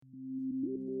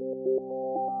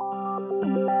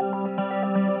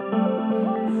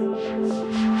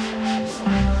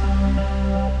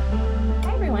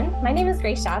My name is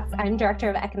Grace Schatz. I'm Director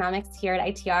of Economics here at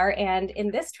ITR. And in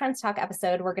this TrendsTalk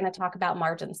episode, we're going to talk about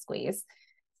margin squeeze.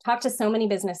 Talked to so many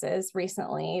businesses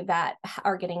recently that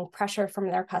are getting pressure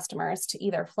from their customers to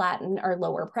either flatten or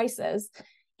lower prices,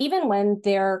 even when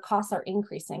their costs are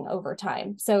increasing over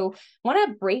time. So I want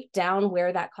to break down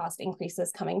where that cost increase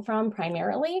is coming from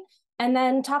primarily, and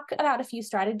then talk about a few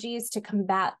strategies to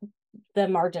combat the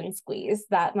margin squeeze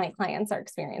that my clients are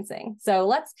experiencing. So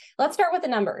let's start with the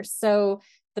numbers. So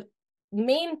the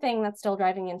main thing that's still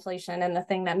driving inflation and the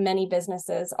thing that many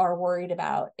businesses are worried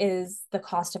about is the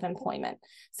cost of employment.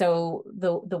 So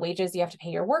the wages you have to pay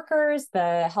your workers,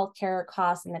 the healthcare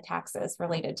costs, and the taxes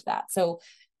related to that. So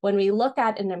when we look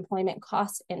at an employment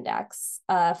cost index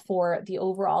for the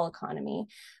overall economy,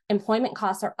 employment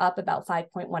costs are up about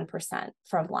 5.1%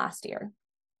 from last year.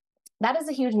 That is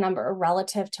a huge number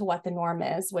relative to what the norm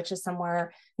is, which is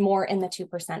somewhere more in the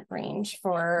 2% range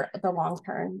for the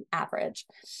long-term average.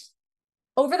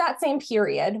 Over that same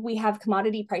period, we have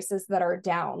commodity prices that are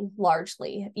down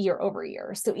largely year over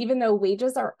year. So even though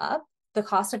wages are up, the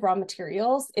cost of raw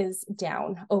materials is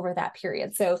down over that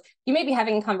period. So you may be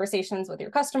having conversations with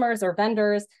your customers or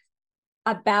vendors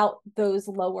about those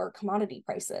lower commodity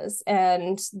prices.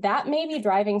 And that may be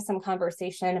driving some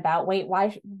conversation about, wait,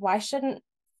 why shouldn't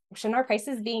our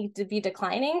prices be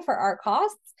declining for our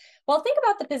costs? Well, think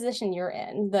about the position you're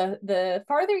in. The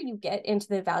farther you get into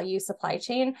the value supply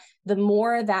chain, the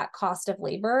more that cost of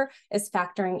labor is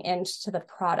factoring into the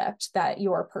product that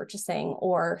you're purchasing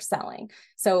or selling.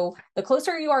 So the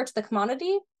closer you are to the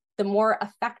commodity, the more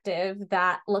effective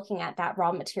that looking at that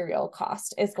raw material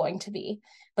cost is going to be.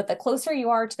 But the closer you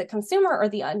are to the consumer or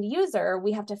the end user,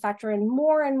 we have to factor in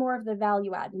more and more of the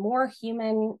value add, more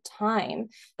human time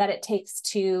that it takes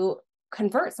to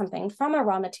convert something from a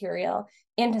raw material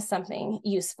into something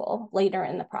useful later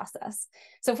in the process.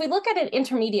 So if we look at an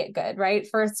intermediate good, right?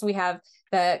 First, we have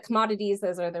the commodities,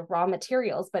 those are the raw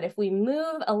materials. But if we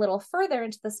move a little further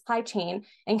into the supply chain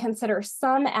and consider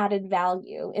some added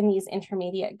value in these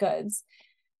intermediate goods,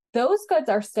 those goods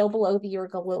are still below the year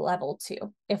ago level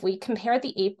too. If we compare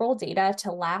the April data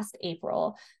to last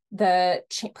April, the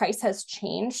price has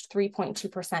changed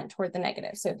 3.2% toward the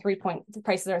negative. So the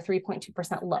prices are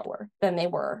 3.2% lower than they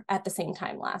were at the same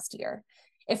time last year.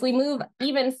 If we move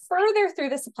even further through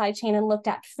the supply chain and looked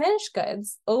at finished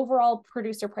goods, overall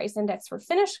producer price index for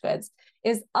finished goods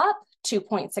is up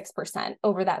 2.6%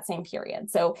 over that same period.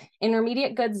 So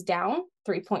intermediate goods down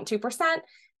 3.2%,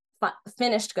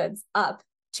 finished goods up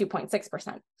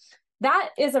 2.6%. That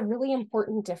is a really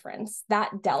important difference.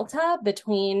 That delta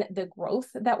between the growth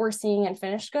that we're seeing in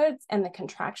finished goods and the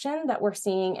contraction that we're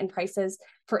seeing in prices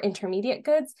for intermediate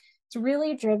goods, it's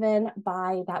really driven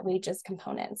by that wages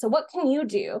component. So what can you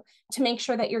do to make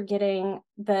sure that you're getting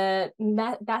the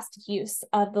best use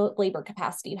of the labor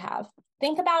capacity you have?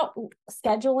 Think about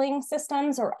scheduling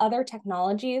systems or other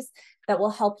technologies that will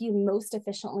help you most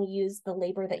efficiently use the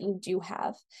labor that you do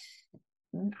have.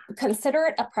 Consider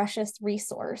it a precious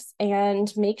resource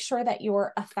and make sure that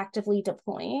you're effectively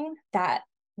deploying that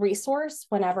resource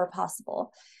whenever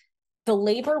possible. The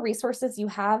labor resources you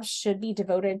have should be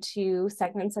devoted to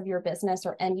segments of your business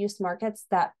or end-use markets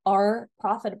that are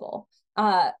profitable.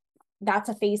 That's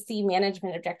a phase C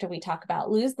management objective we talk about.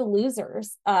 Lose the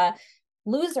losers.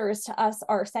 Losers to us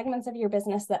are segments of your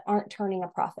business that aren't turning a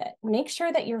profit. Make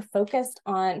sure that you're focused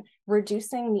on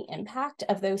reducing the impact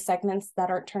of those segments that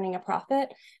aren't turning a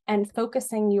profit and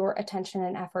focusing your attention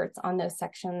and efforts on those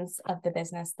sections of the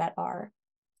business that are.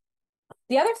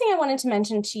 The other thing I wanted to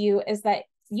mention to you is that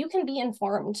you can be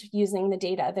informed using the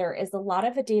data. There is a lot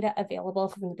of data available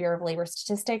from the Bureau of Labor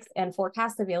Statistics and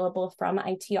forecasts available from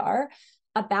ITR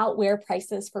about where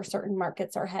prices for certain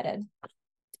markets are headed.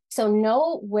 So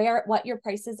know what your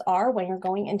prices are when you're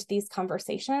going into these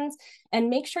conversations, and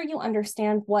make sure you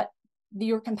understand what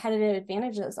your competitive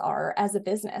advantages are as a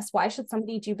business. Why should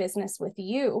somebody do business with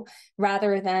you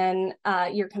rather than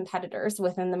your competitors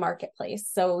within the marketplace?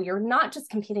 So you're not just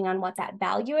competing on what that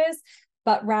value is,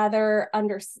 but rather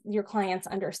your clients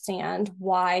understand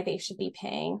why they should be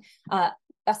paying a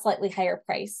slightly higher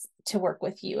price to work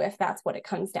with you if that's what it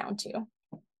comes down to.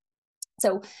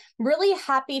 So really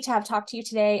happy to have talked to you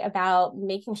today about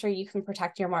making sure you can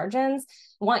protect your margins.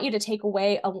 I want you to take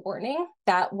away a warning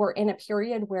that we're in a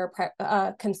period where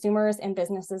consumers and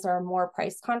businesses are more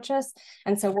price conscious.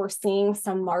 And so we're seeing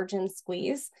some margin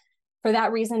squeeze. For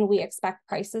that reason, we expect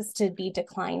prices to be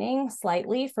declining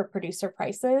slightly for producer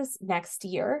prices next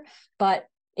year, but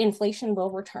inflation will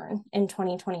return in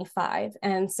 2025.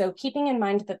 And so keeping in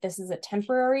mind that this is a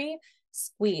temporary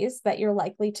squeeze that you're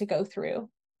likely to go through,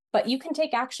 but you can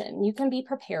take action. You can be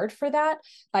prepared for that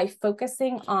by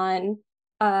focusing on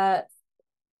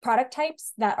product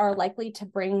types that are likely to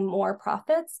bring more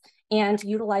profits, and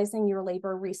utilizing your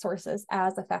labor resources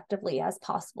as effectively as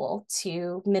possible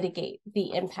to mitigate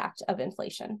the impact of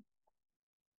inflation.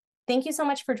 Thank you so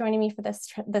much for joining me for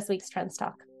this week's Trends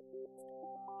Talk.